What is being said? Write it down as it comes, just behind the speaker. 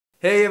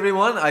Hey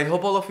everyone, I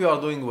hope all of you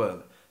are doing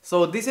well.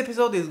 So this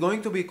episode is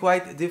going to be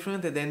quite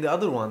different than the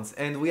other ones,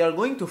 and we are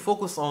going to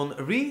focus on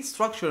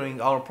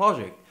restructuring our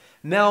project.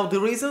 Now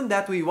the reason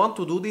that we want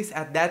to do this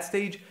at that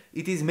stage,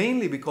 it is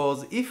mainly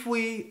because if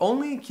we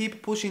only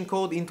keep pushing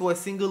code into a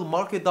single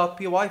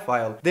market.py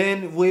file,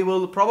 then we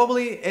will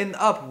probably end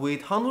up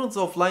with hundreds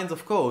of lines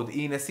of code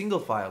in a single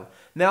file.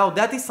 Now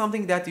that is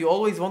something that you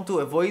always want to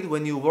avoid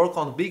when you work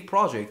on big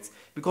projects,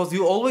 because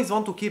you always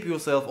want to keep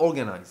yourself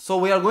organized. So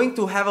we are going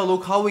to have a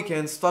look how we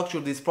can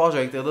structure this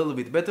project a little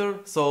bit better,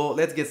 so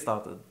let's get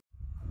started.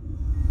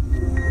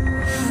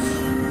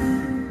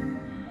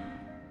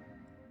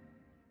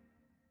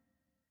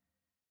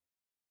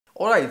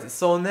 Alright,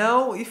 so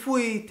now if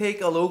we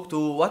take a look to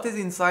what is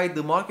inside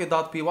the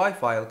market.py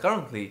file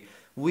currently,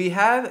 we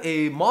have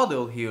a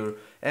model here,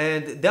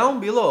 and down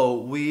below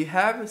we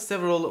have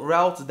several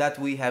routes that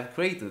we have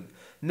created.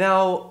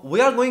 Now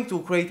we are going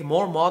to create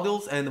more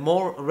models and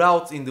more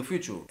routes in the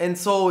future, and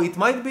so it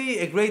might be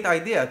a great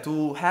idea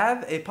to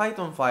have a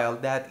Python file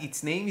that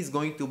its name is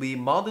going to be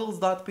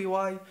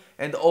models.py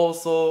and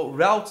also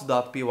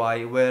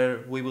routes.py,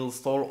 where we will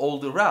store all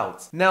the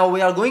routes. Now we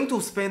are going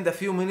to spend a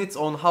few minutes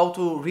on how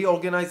to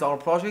reorganize our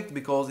project,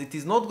 because it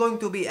is not going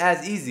to be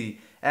as easy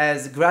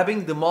as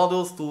grabbing the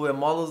models to a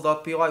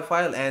models.py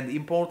file and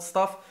import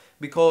stuff,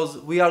 because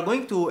we are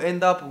going to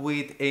end up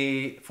with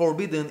a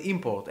forbidden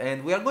import,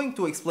 and we are going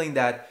to explain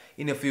that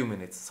in a few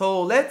minutes.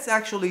 So let's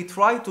actually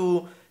try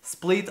to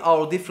split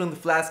our different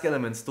Flask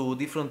elements to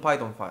different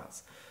Python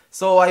files.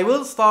 So I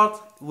will start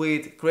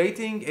with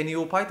creating a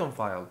new Python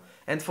file,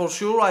 and for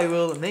sure I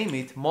will name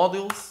it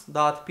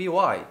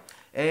models.py,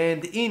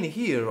 and in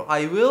here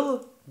I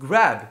will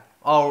grab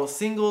our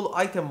single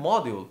item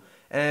module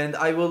and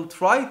I will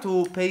try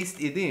to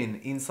paste it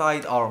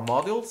inside our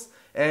models.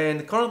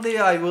 And currently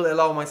I will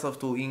allow myself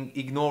to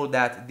ignore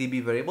that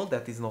db variable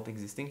that is not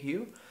existing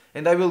here,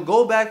 and I will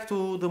go back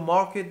to the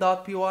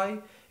market.py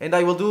and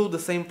I will do the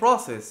same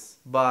process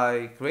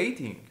by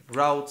creating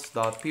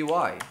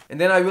routes.py, and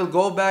then I will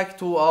go back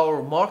to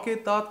our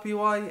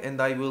market.py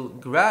and I will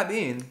grab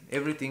in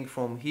everything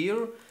from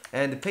here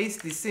and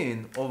paste this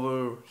in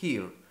over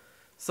here.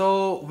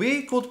 So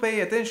we could pay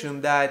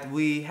attention that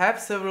we have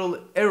several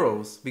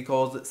errors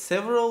because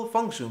several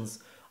functions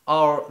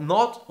are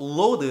not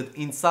loaded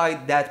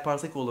inside that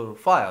particular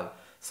file.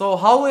 So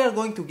how we are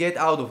going to get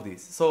out of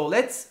this? So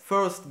let's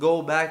first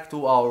go back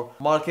to our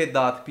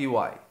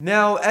market.py.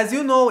 Now, as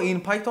you know,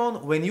 in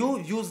Python, when you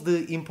use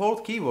the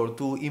import keyword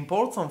to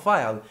import some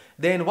file,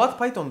 then what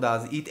Python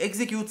does, it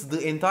executes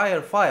the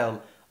entire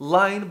file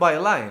line by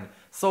line.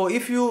 So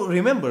if you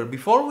remember,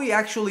 before we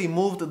actually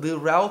moved the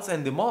routes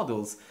and the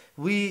models,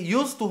 we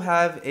used to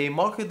have a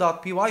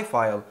market.py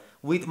file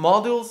with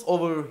models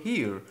over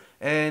here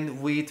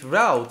and with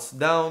routes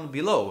down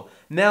below.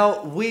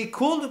 Now we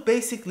could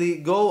basically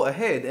go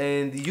ahead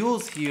and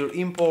use here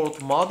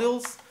import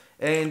models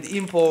and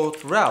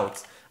import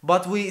routes,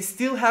 but we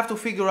still have to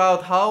figure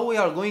out how we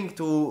are going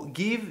to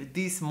give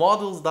this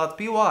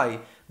models.py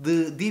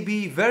the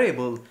db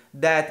variable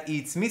that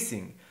it's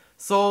missing.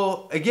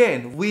 So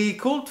again, we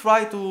could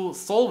try to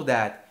solve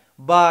that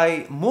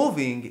by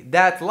moving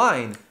that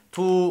line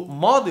to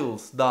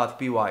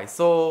models.py.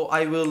 So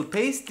I will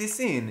paste this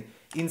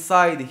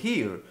inside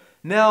here.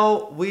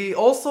 Now we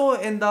also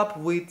end up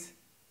with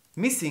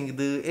missing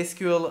the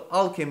SQL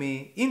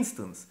Alchemy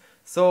instance.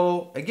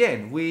 So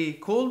again, we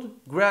could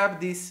grab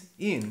this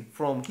in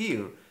from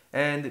here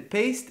and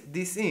paste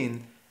this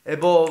in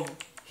above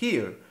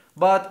here.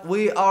 But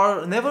we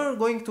are never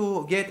going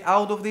to get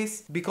out of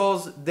this,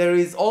 because there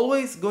is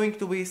always going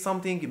to be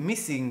something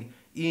missing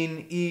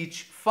in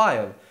each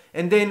file.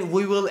 And then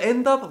we will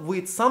end up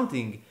with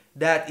something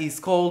that is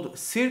called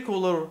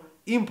circular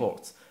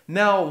imports.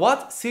 Now,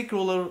 what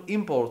circular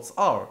imports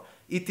are?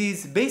 It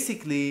is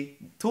basically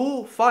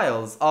two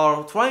files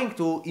are trying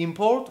to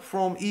import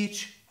from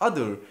each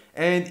other,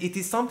 and it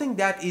is something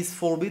that is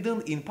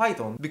forbidden in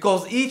Python,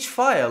 because each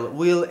file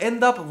will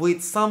end up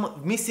with some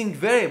missing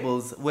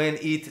variables when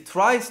it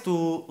tries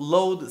to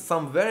load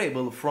some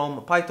variable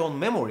from Python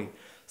memory.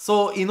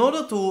 So in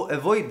order to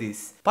avoid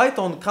this,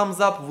 Python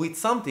comes up with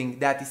something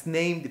that is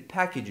named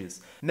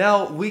packages.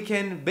 Now we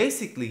can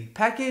basically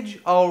package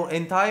our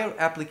entire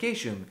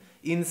application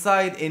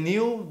inside a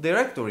new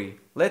directory.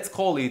 Let's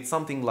call it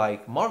something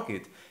like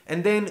market,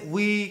 and then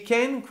we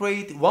can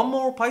create one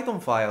more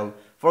Python file.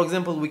 For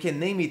example, we can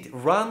name it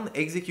run,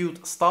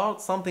 execute,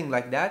 start, something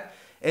like that,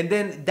 and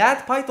then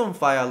that Python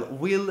file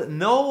will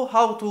know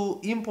how to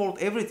import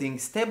everything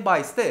step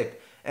by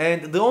step.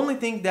 And the only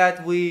thing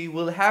that we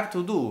will have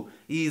to do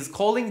is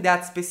calling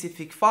that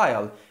specific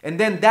file, and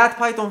then that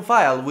Python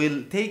file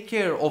will take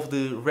care of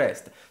the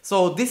rest.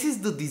 So this is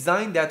the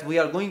design that we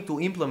are going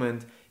to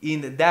implement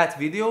in that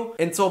video,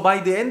 and so by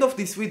the end of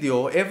this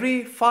video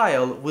every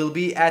file will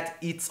be at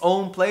its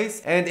own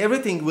place and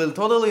everything will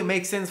totally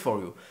make sense for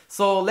you.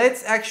 So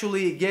let's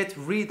actually get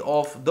rid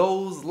of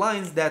those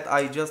lines that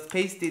I just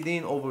pasted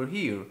in over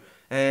here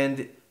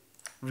and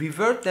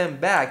revert them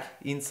back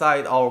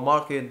inside our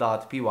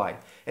market.py.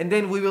 and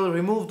then we will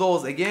remove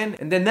those again,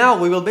 and then now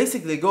we will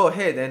basically go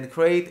ahead and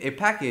create a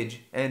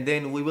package, and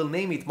then we will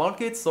name it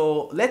market.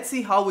 So let's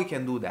see how we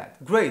can do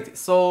that. Great.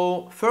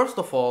 So first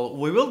of all,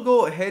 we will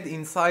go ahead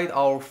inside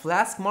our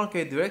Flask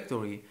market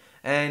directory,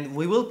 and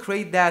we will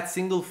create that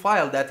single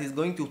file that is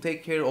going to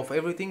take care of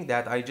everything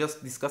that I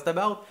just discussed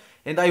about,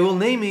 and I will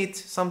name it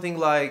something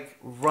like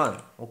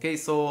run. Okay,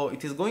 so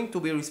it is going to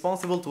be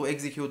responsible to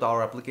execute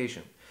our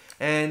application.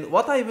 And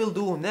what I will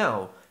do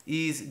now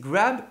is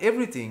grab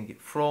everything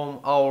from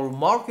our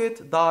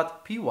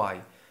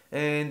market.py,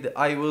 and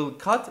I will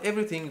cut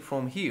everything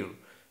from here,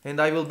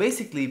 and I will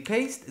basically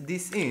paste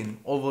this in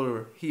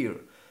over here.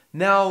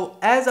 Now,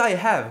 as I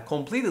have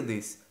completed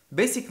this,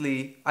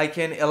 basically I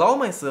can allow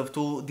myself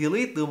to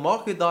delete the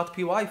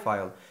market.py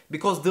file,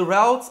 because the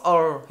routes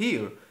are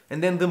here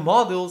and then the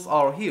modules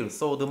are here.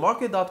 So the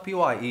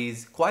market.py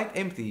is quite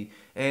empty,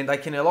 and I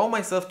can allow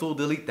myself to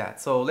delete that.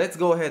 So let's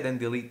go ahead and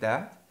delete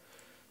that.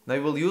 I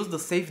will use the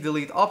safe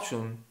delete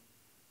option.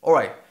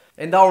 Alright,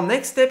 and our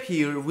next step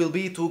here will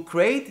be to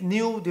create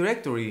new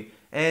directory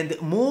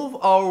and move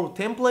our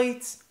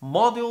templates,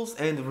 modules,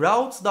 and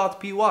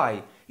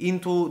routes.py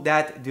into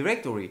that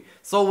directory.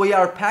 So we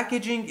are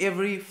packaging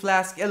every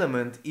Flask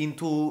element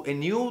into a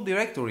new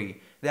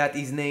directory that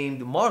is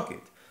named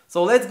market.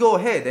 So let's go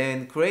ahead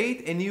and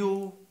create a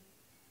new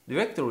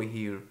directory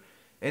here,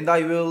 and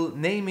I will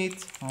name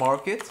it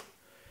market,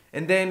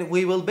 and then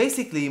we will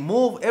basically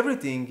move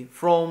everything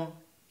from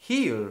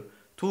here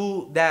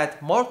to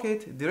that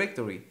market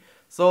directory.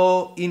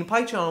 So in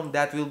PyCharm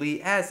that will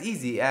be as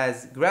easy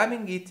as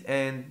grabbing it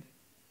and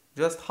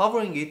just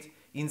hovering it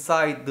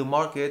inside the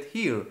market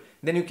here.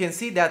 Then you can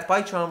see that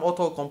PyCharm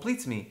auto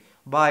completes me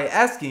by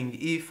asking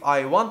if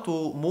I want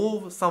to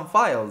move some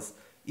files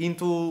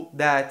into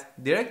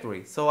that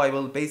directory. So I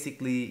will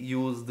basically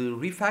use the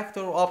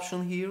refactor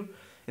option here,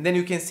 and then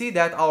you can see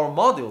that our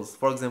modules,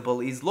 for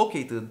example, is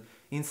located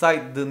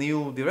inside the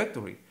new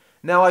directory.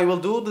 Now I will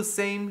do the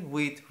same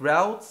with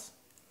routes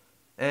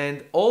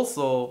and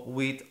also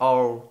with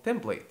our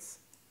templates.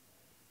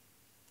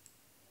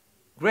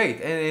 Great,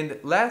 and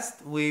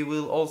last we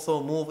will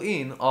also move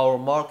in our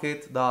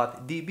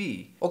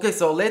market.db. Okay,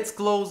 so let's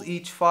close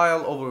each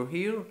file over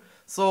here.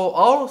 So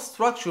our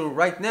structure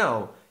right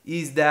now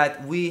is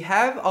that we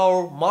have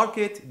our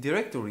market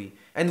directory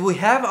and we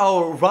have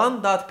our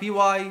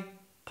run.py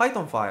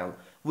Python file,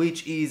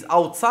 which is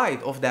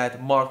outside of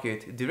that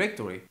market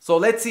directory. So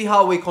let's see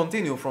how we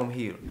continue from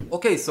here.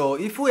 Okay, so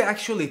if we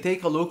actually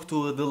take a look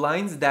to the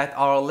lines that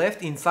are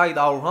left inside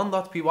our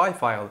run.py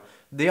file,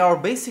 they are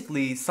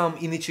basically some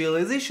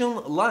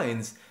initialization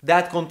lines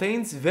that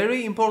contains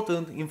very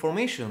important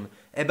information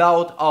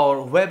about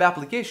our web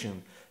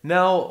application.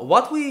 Now,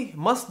 what we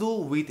must do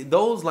with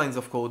those lines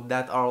of code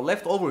that are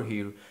left over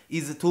here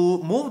is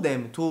to move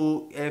them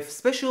to a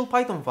special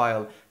Python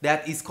file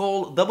that is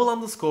called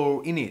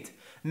 _init.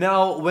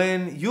 Now,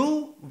 when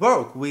you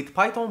work with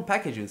Python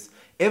packages,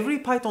 every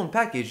Python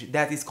package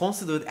that is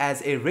considered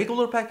as a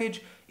regular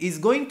package is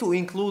going to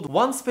include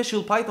one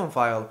special Python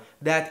file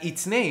that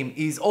its name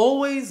is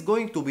always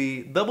going to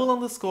be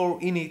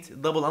 _init_.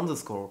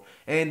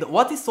 And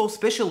what is so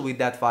special with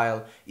that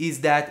file is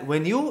that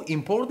when you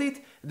import it,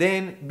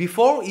 then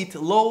before it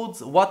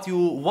loads what you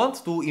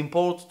want to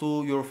import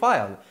to your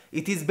file,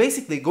 it is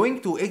basically going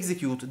to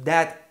execute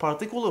that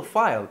particular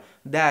file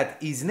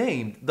that is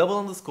named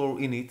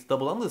 _init_.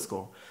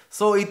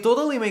 So it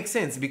totally makes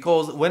sense,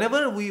 because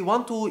whenever we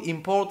want to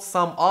import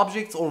some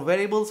objects or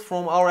variables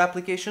from our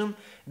application,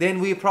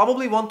 then we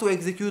probably want to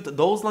execute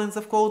those lines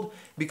of code,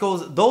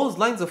 because those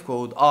lines of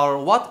code are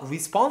what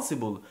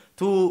responsible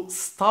to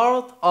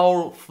start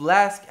our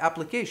Flask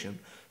application.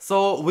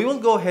 So we will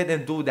go ahead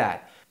and do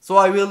that. So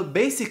I will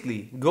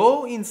basically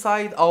go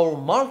inside our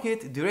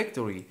market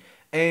directory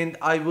and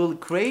I will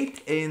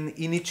create an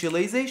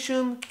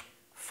initialization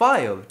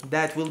file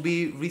that will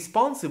be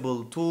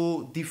responsible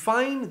to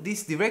define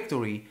this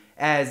directory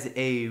as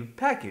a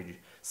package.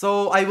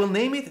 So I will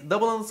name it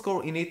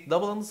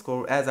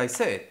 _init_ as I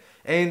said,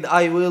 and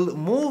I will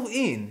move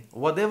in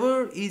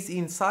whatever is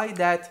inside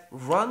that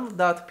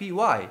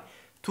run.py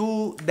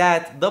to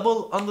that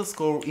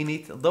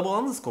 _init_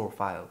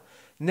 file.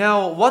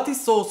 Now, what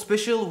is so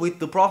special with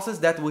the process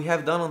that we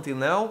have done until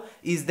now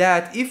is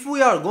that if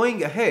we are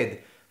going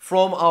ahead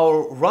from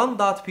our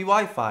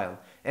run.py file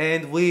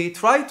and we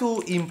try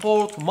to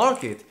import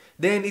market,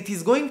 then it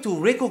is going to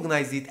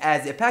recognize it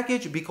as a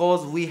package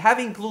because we have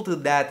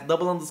included that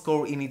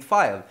 _init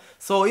file.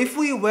 So if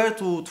we were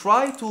to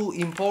try to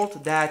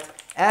import that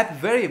app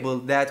variable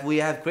that we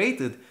have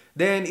created,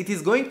 then it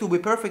is going to be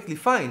perfectly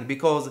fine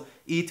because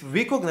it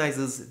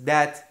recognizes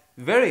that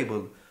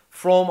variable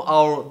from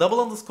our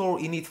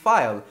 _init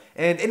file,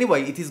 and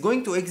anyway it is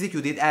going to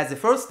execute it as a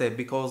first step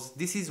because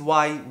this is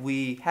why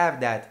we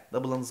have that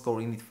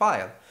 _init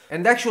file.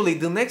 And actually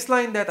the next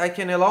line that I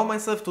can allow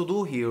myself to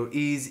do here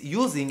is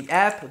using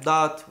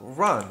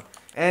app.run,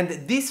 and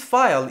this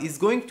file is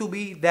going to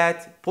be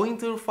that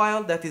pointer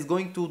file that is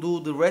going to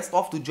do the rest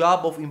of the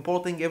job of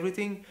importing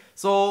everything.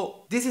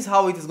 So this is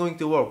how it is going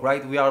to work,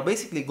 right? We are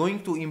basically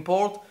going to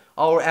import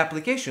our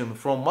application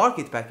from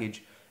market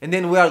package, and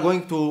then we are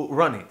going to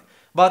run it.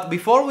 But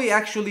before we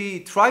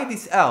actually try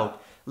this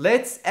out,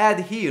 let's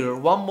add here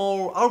one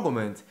more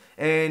argument,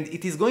 and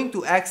it is going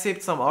to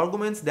accept some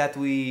arguments that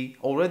we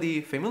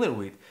already familiar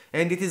with,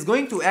 and it is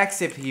going to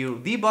accept here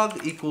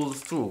debug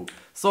equals true,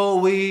 so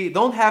we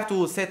don't have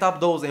to set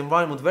up those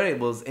environment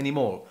variables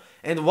anymore.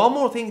 And one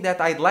more thing that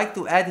I'd like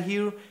to add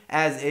here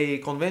as a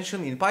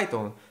convention in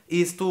Python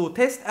is to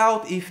test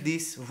out if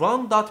this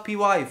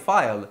run.py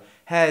file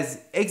has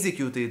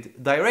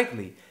executed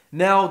directly.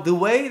 Now the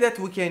way that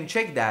we can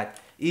check that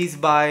is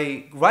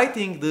by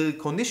writing the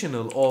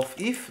conditional of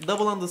if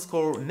double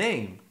underscore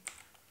name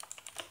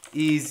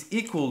is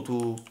equal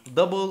to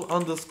double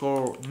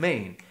underscore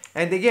main.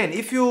 And again,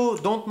 if you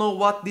don't know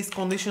what this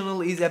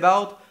conditional is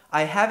about,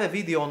 I have a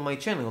video on my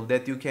channel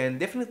that you can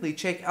definitely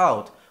check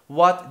out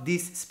what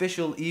this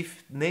special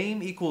if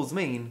name equals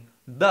main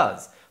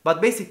does. But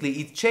basically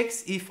it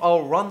checks if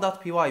our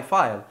run.py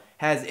file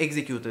has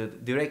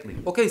executed directly.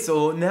 Okay,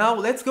 so now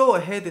let's go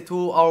ahead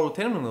to our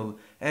terminal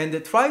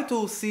and try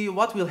to see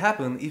what will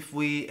happen if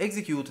we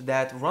execute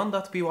that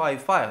run.py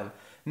file.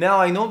 Now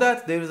I know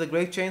that there is a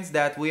great chance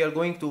that we are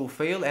going to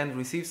fail and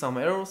receive some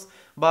errors,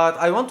 but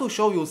I want to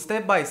show you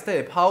step by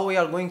step how we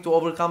are going to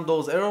overcome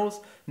those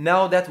errors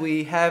now that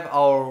we have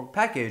our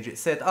package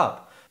set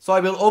up. So I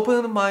will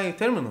open my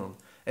terminal,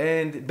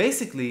 and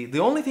basically the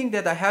only thing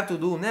that I have to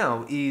do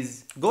now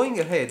is going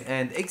ahead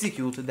and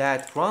execute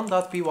that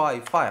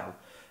run.py file.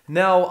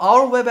 Now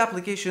our web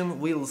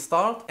application will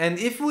start, and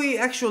if we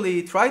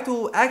actually try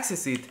to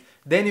access it,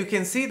 then you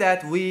can see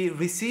that we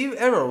receive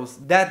errors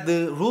that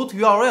the root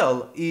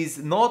URL is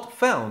not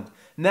found.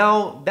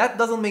 Now that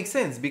doesn't make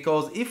sense,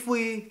 because if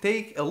we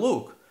take a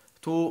look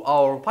to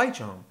our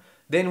Python,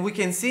 then we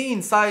can see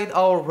inside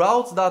our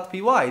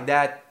routes.py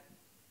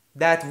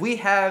that we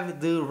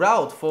have the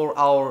route for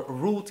our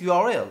root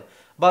URL.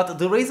 But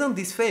the reason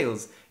this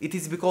fails, it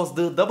is because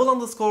the double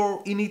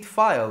underscore init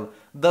file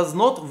does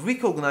not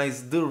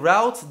recognize the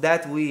routes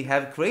that we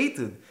have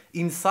created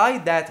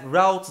inside that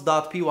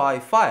routes.py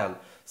file.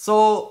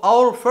 So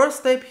our first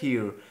step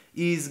here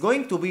is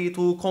going to be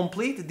to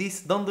complete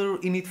this dunder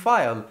init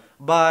file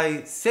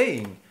by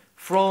saying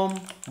from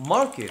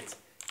market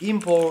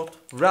import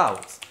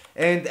routes.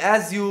 And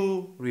as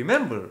you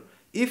remember,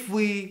 if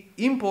we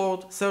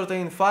import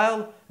certain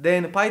file,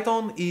 then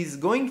Python is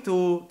going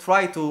to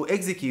try to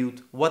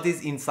execute what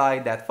is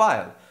inside that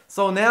file.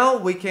 So now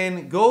we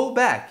can go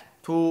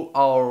back to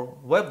our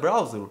web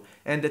browser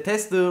and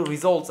test the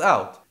results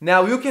out.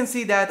 Now you can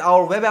see that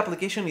our web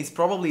application is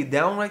probably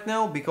down right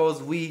now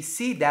because we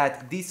see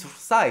that this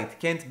site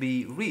can't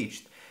be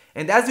reached.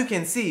 And as you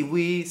can see,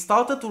 we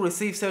started to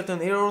receive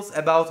certain errors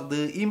about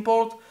the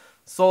import.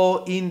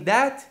 So in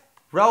that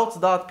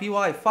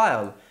routes.py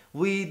file,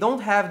 we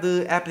don't have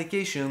the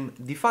application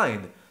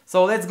defined.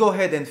 So let's go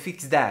ahead and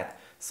fix that.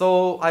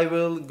 So I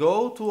will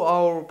go to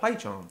our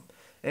Python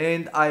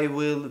and I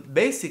will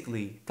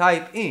basically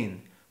type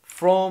in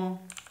from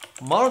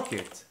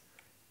market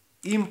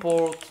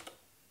import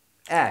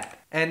app.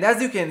 And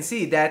as you can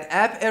see, that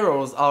app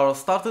errors are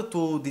started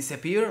to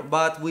disappear,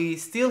 but we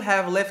still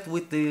have left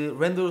with the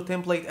render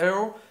template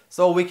error.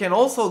 So we can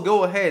also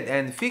go ahead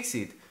and fix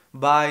it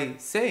by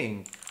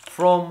saying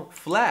from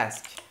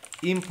Flask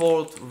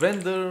import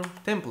render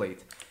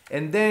template.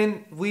 And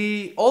then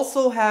we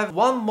also have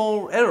one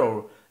more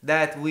error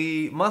that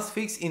we must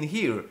fix in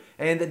here,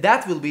 and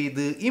that will be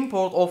the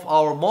import of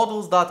our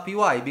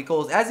models.py,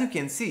 because as you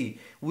can see,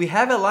 we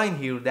have a line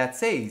here that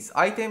says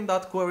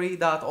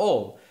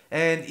item.query.all,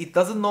 and it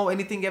doesn't know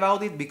anything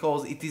about it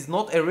because it is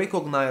not a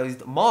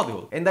recognized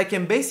model. And I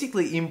can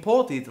basically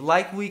import it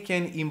like we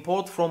can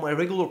import from a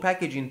regular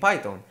package in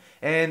Python,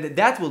 and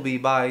that will be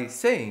by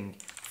saying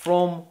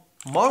from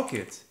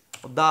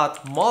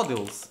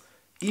market.models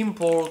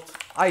import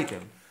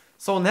item.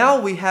 So now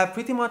we have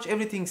pretty much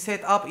everything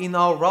set up in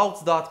our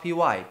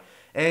routes.py,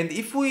 and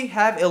if we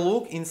have a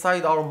look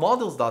inside our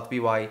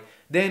models.py,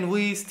 then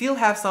we still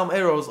have some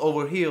errors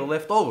over here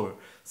left over.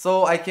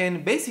 So I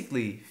can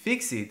basically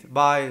fix it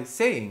by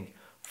saying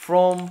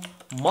from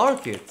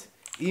market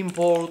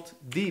import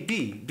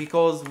db,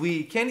 because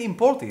we can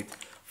import it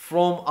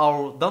from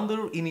our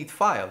dunder init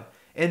file.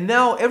 And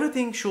now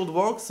everything should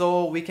work,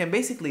 so we can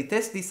basically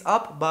test this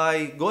up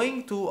by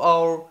going to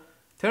our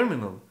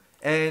terminal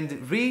and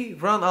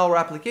rerun our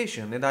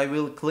application. And I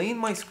will clean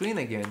my screen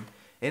again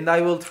and I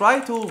will try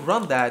to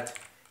run that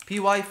py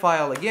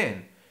file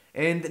again.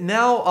 And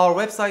now our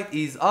website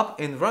is up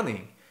and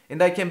running,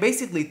 and I can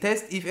basically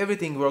test if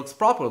everything works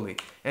properly.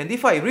 And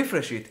if I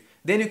refresh it,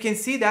 then you can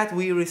see that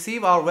we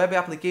receive our web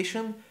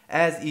application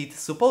as it's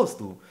supposed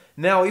to.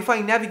 Now if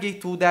I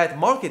navigate to that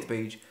market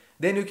page,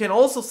 then you can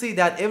also see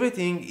that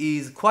everything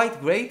is quite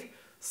great.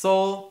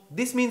 So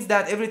this means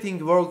that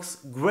everything works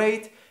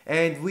great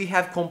and we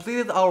have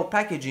completed our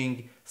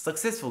packaging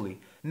successfully.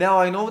 Now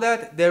I know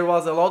that there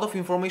was a lot of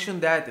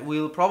information that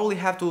will probably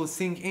have to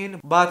sink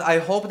in, but I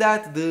hope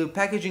that the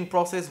packaging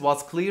process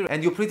was clear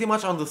and you pretty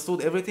much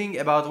understood everything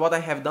about what I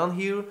have done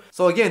here.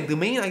 So again, the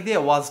main idea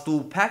was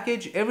to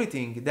package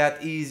everything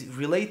that is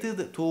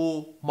related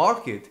to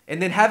market and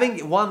then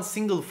having one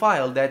single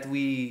file that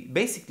we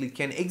basically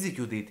can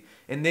execute it,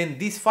 and then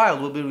this file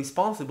will be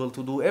responsible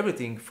to do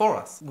everything for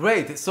us.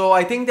 Great, so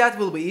I think that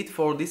will be it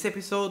for this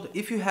episode.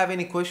 If you have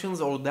any questions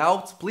or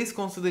doubts, please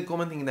consider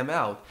commenting them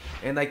out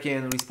and I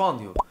can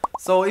respond you.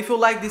 So if you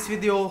like this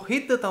video,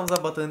 hit the thumbs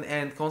up button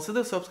and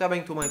consider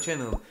subscribing to my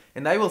channel,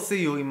 and I will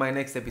see you in my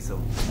next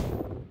episode.